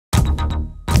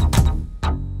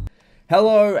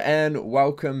Hello and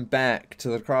welcome back to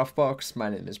the TheCraftBox. My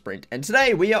name is Brent, and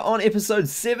today we are on episode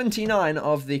 79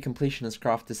 of the Completionist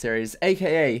Crafter series,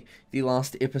 aka the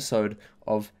last episode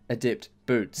of Adept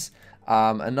boots.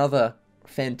 Another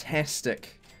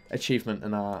fantastic achievement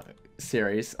in our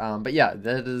series, but yeah,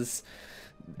 that is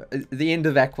the end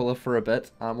of Aquila for a bit.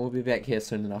 We'll be back here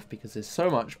soon enough because there's so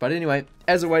much, but anyway,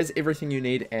 as always, everything you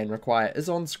need and require is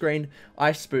on screen.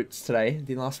 Ice boots today,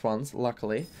 the last ones,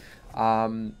 luckily.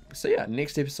 So yeah,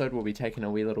 next episode we'll be taking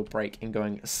a wee little break and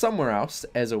going somewhere else,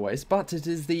 as always, but it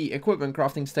is the equipment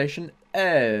crafting station,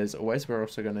 as always. We're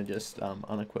also going to just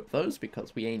unequip those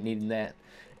because we ain't needing that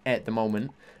at the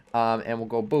moment, and we'll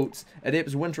go boots.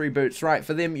 Adept's wintry boots, right?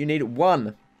 For them you need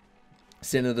one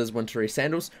Senator's Wintry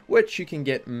Sandals, which you can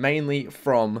get mainly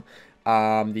from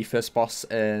the first boss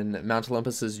in Mount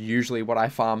Olympus is usually what I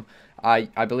farm.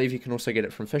 I believe you can also get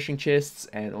it from fishing chests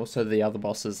and also the other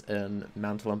bosses in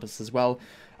Mount Olympus as well.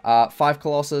 5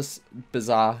 Colossus,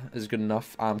 Bizarre is good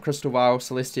enough. Crystal Vial,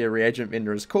 Celestia Reagent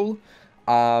Vendor is cool.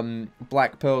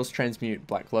 Black Pearls, Transmute,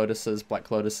 Black Lotuses. Black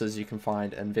Lotuses you can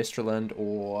find in Vestraland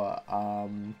or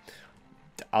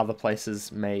other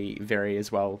places may vary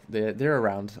as well. They're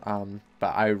around,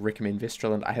 but I recommend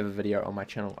Vestraland. I have a video on my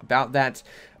channel about that.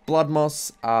 Blood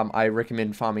Moss, I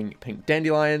recommend farming pink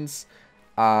dandelions,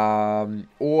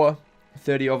 or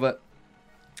 30 of it.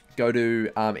 Go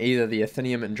to either the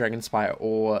Athenium and Dragonspire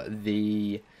or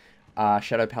the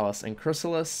Shadow Palace and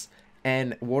Chrysalis.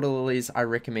 And water lilies, I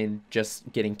recommend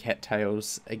just getting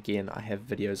cattails. Again, I have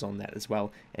videos on that as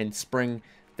well. And spring,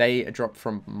 they drop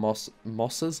from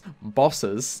bosses.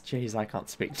 Jeez, I can't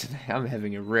speak today. I'm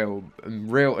having a real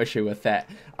issue with that.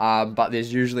 But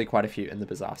there's usually quite a few in the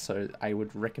bazaar, so I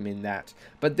would recommend that.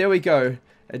 But there we go.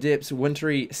 Adept's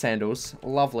Wintry Sandals.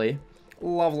 Lovely.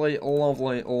 Lovely,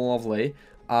 lovely, lovely.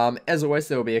 As always,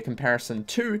 there will be a comparison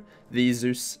to the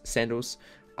Zeus Sandals,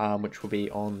 which will be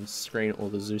on screen, or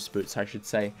the Zeus boots, I should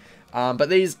say. But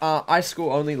these are ice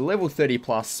school only, level 30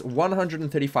 plus,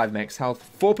 135 max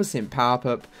health, 4% power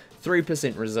pip,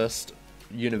 3% resist,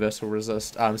 universal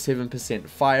resist, 7%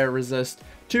 fire resist,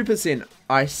 2%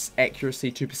 ice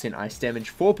accuracy, 2% ice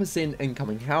damage, 4%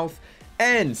 incoming health,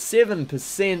 and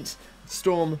 7%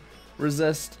 storm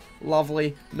resist.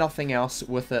 Lovely. Nothing else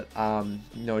with it.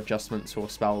 No adjustments or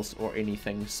spells or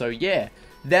anything. So yeah,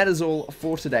 that is all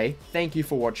for today. Thank you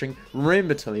for watching.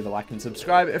 Remember to leave a like and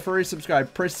subscribe. If you're already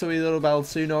subscribed, press the wee little bell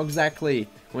so you know exactly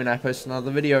when I post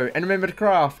another video. And remember to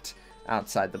craft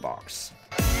outside the box.